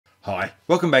Hi,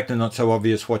 welcome back to Not So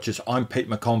Obvious Watches. I'm Pete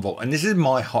McConville, and this is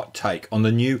my hot take on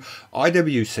the new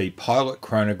IWC Pilot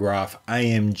Chronograph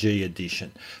AMG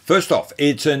edition. First off,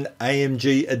 it's an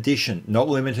AMG edition, not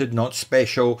limited, not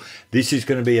special. This is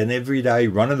going to be an everyday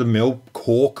run-of-the-mill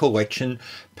core collection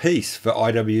piece for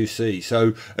IWC,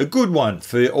 so a good one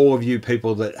for all of you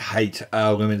people that hate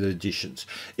limited editions.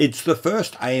 It's the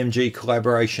first AMG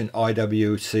collaboration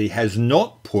IWC has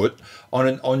not put on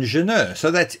an ingénieur, so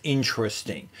that's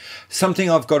interesting. Something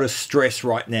I've got to stress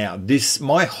right now,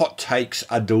 my hot takes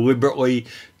are deliberately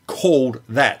called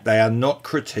that. They are not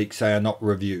critiques, they are not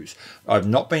reviews. I've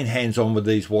not been hands-on with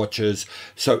these watches,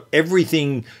 so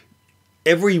everything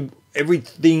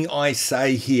I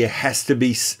say here has to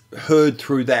be heard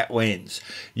through that lens.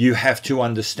 You have to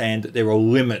understand that there are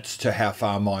limits to how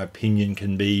far my opinion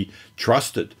can be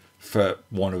trusted, for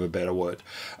want of a better word.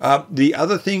 The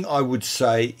other thing I would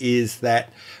say is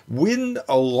that when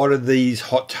a lot of these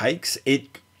hot takes,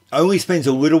 it only spends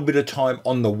a little bit of time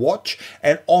on the watch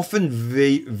and often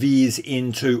veers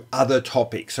into other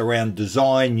topics around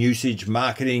design, usage,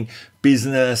 marketing,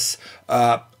 business,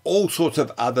 all sorts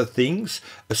of other things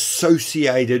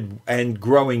associated and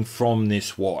growing from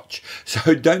this watch.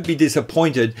 So don't be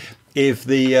disappointed if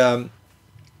the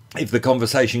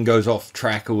conversation goes off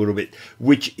track a little bit,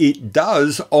 which it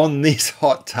does on this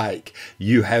hot take.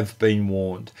 You have been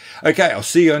warned. Okay, I'll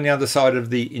see you on the other side of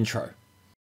the intro.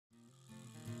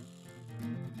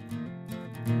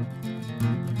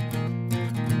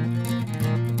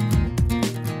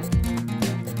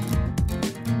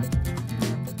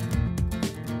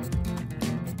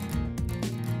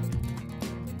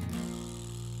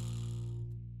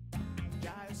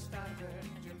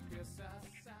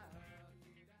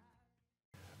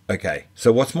 Okay,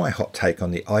 so what's my hot take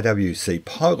on the IWC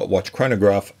Pilot Watch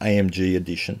Chronograph AMG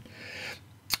edition?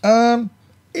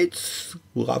 It's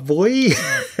lovely.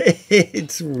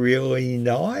 It's really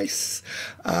nice.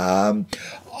 I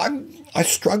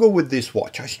struggle with this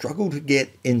watch. I struggle to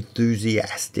get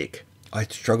enthusiastic. I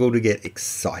struggle to get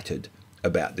excited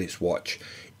about this watch.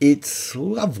 It's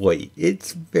lovely.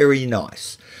 It's very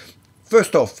nice.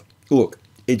 First off, look.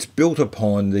 It's built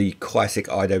upon the classic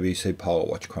IWC Pilot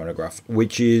Watch Chronograph,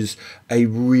 which is a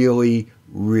really,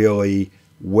 really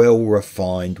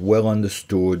well-refined,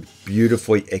 well-understood,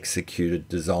 beautifully executed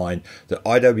design that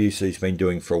IWC's been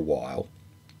doing for a while.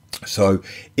 So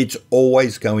it's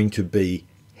always going to be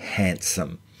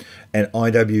handsome, and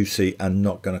IWC are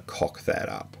not going to cock that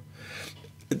up.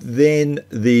 Then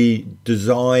the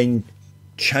design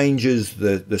changes,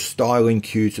 the styling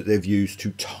cues that they've used to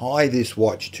tie this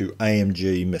watch to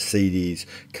AMG, Mercedes,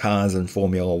 cars and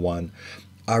Formula One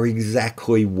are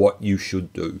exactly what you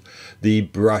should do. The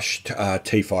brushed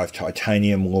T5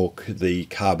 titanium look, the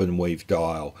carbon weave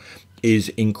dial is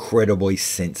incredibly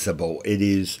sensible. It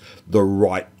is the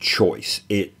right choice.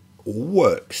 It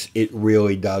works. It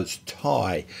really does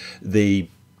tie the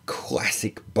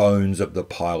classic bones of the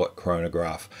Pilot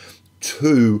Chronograph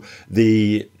to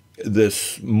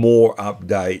this more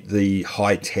update, the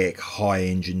high-tech,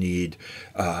 high-engineered,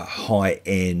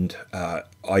 high-end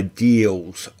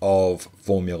ideals of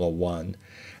Formula One.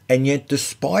 And yet,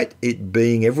 despite it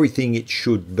being everything it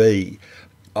should be,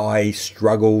 I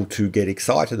struggle to get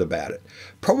excited about it.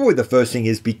 Probably the first thing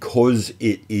is because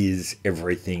it is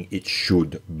everything it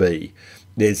should be.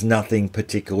 There's nothing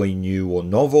particularly new or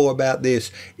novel about this.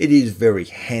 It is very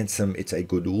handsome. It's a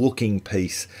good-looking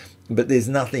piece. But there's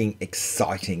nothing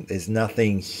exciting. There's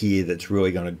nothing here that's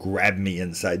really going to grab me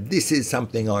and say, this is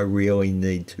something I really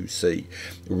need to see,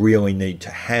 really need to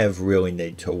have, really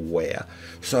need to wear.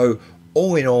 So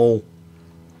all in all,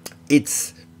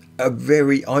 it's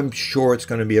I'm sure it's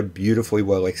going to be a beautifully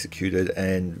well executed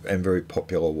and very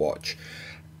popular watch.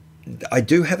 I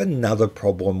do have another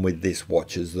problem with this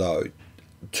watch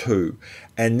too.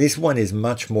 And this one is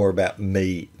much more about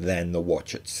me than the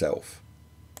watch itself.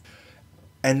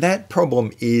 And that problem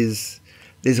is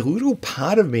there's a little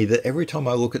part of me that every time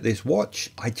I look at this watch,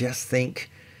 I just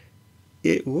think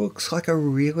it looks like a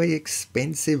really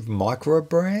expensive micro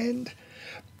brand.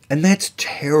 And that's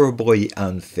terribly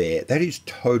unfair. That is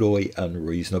totally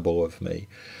unreasonable of me.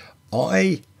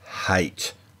 I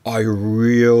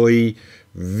really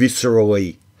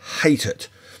viscerally hate it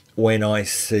when I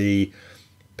see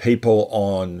people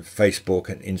on Facebook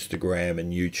and Instagram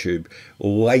and YouTube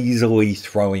lazily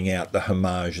throwing out the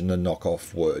homage and the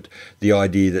knockoff word. The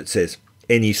idea that says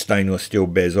any stainless steel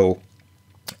bezel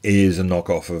is a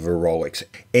knockoff of a Rolex.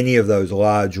 Any of those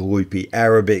large loopy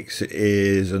Arabics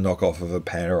is a knockoff of a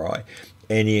Panerai.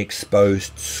 Any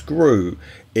exposed screw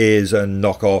is a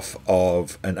knockoff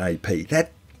of an AP.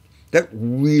 That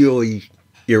really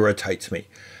irritates me.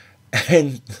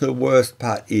 And the worst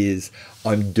part is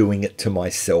I'm doing it to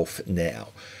myself now.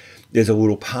 There's a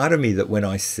little part of me that when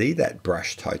I see that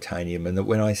brushed titanium and that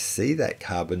when I see that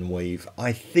carbon weave,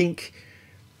 I think,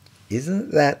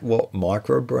 isn't that what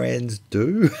micro brands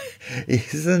do?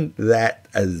 Isn't that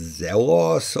a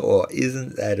Zelos, or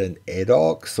isn't that an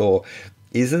Edox, or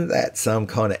isn't that some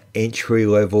kind of entry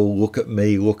level look at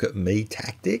me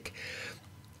tactic?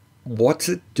 What's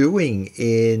it doing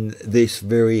in this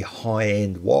very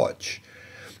high-end watch?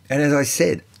 And as I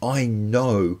said, I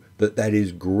know that that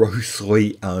is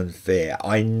grossly unfair.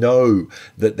 I know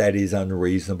that that is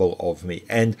unreasonable of me.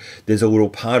 And there's a little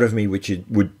part of me which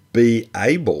would be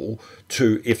able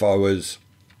to, if I was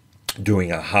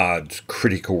doing a hard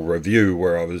critical review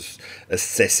where I was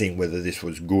assessing whether this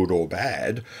was good or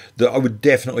bad, that I would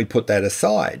definitely put that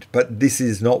aside. But this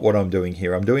is not what I'm doing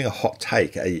here. I'm doing a hot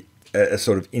take, a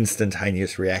sort of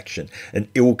instantaneous reaction, an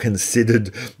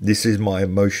ill-considered, this is my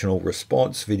emotional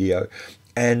response video.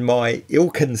 And my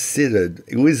ill-considered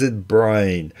lizard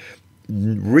brain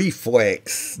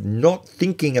reflex, not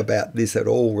thinking about this at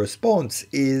all response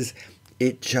is,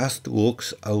 it just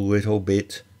looks a little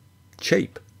bit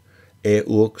cheap. It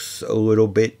looks a little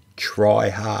bit try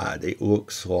hard. It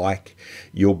looks like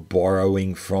you're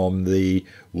borrowing from the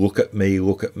look at me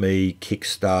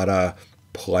Kickstarter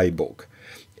playbook.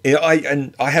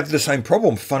 And I have the same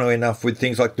problem, funnily enough, with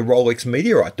things like the Rolex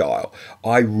Meteorite dial.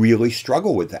 I really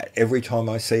struggle with that. Every time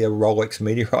I see a Rolex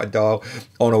Meteorite dial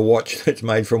on a watch that's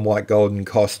made from white gold and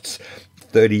costs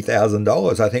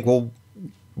 $30,000, I think, well,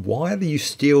 why are you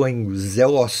stealing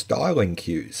Zelos styling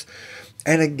cues?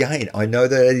 And again, I know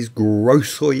that is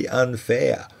grossly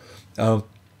unfair. And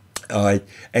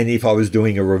if I was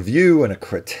doing a review and a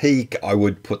critique, I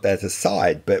would put that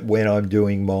aside. But when I'm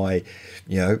doing my,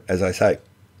 as I say,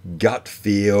 gut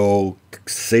feel,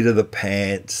 seat of the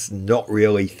pants, not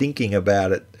really thinking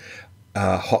about it,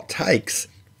 hot takes,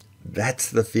 that's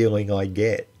the feeling I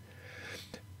get.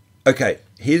 Okay,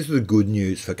 here's the good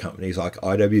news for companies like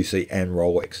IWC and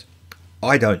Rolex.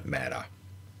 I don't matter.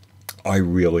 I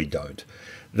really don't.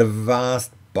 The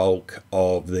vast bulk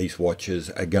of these watches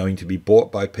are going to be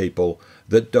bought by people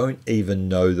that don't even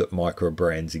know that micro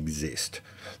brands exist.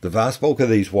 The vast bulk of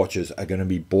these watches are going to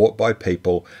be bought by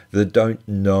people that don't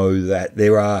know that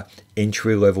there are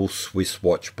entry-level Swiss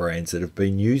watch brands that have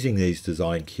been using these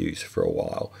design cues for a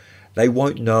while. They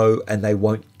won't know, and they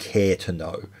won't care to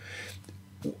know.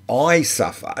 I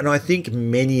suffer, and I think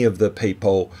many of the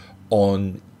people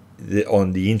on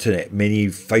the internet, many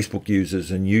Facebook users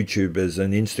and YouTubers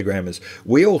and Instagrammers,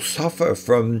 we all suffer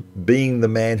from being the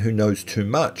man who knows too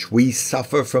much. We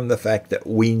suffer from the fact that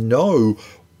we know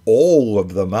all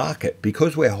of the market.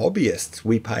 Because we're hobbyists,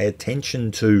 we pay attention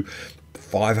to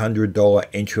 $500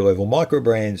 entry-level micro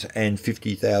brands and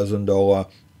 $50,000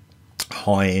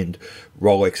 high-end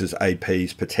Rolexes,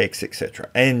 APs, Pateks,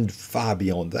 etc. And far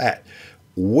beyond that,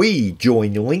 we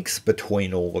join links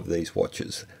between all of these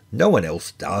watches. No one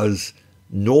else does.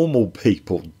 Normal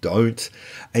people don't.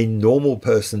 A normal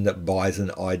person that buys an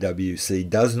IWC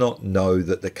does not know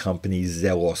that the company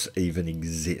Zelos even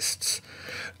exists.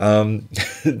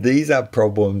 These are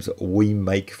problems we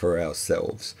make for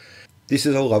ourselves. This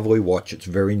is a lovely watch. It's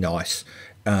very nice.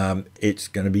 It's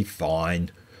going to be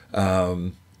fine.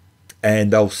 And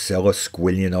they'll sell a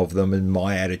squillion of them, and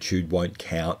my attitude won't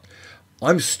count.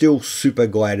 I'm still super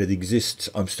glad it exists.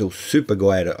 I'm still super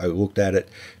glad I looked at it,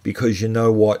 because you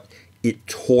know what? It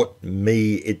taught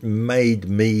me, it made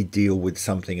me deal with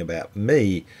something about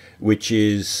me, which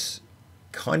is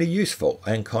kind of useful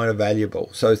and kind of valuable.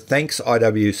 So thanks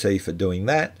IWC for doing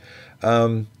that.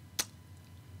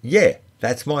 Yeah,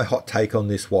 that's my hot take on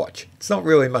this watch. It's not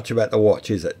really much about the watch,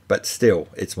 is it? But still,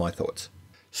 it's my thoughts.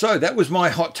 So that was my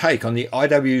hot take on the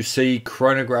IWC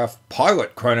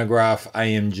Pilot Chronograph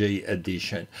AMG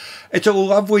edition. It's a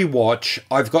lovely watch.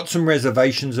 I've got some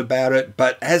reservations about it,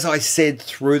 but as I said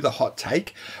through the hot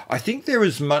take, I think there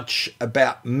is much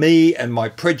about me and my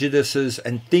prejudices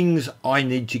and things I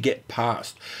need to get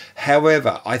past.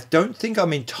 However, I don't think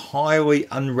I'm entirely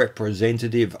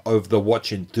unrepresentative of the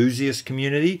watch enthusiast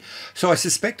community, so I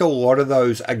suspect a lot of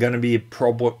those are going to be a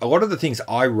problem. A lot of the things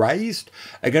I raised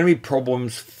are going to be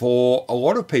problems for a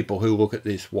lot of people who look at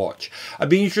this watch. I'd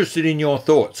be interested in your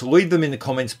thoughts. Leave them in the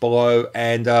comments below,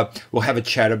 and we'll have a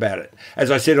chat about it.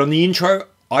 As I said on the intro,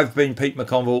 I've been Pete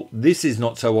McConville. This is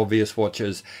Not So Obvious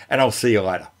Watches, and I'll see you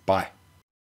later. Bye.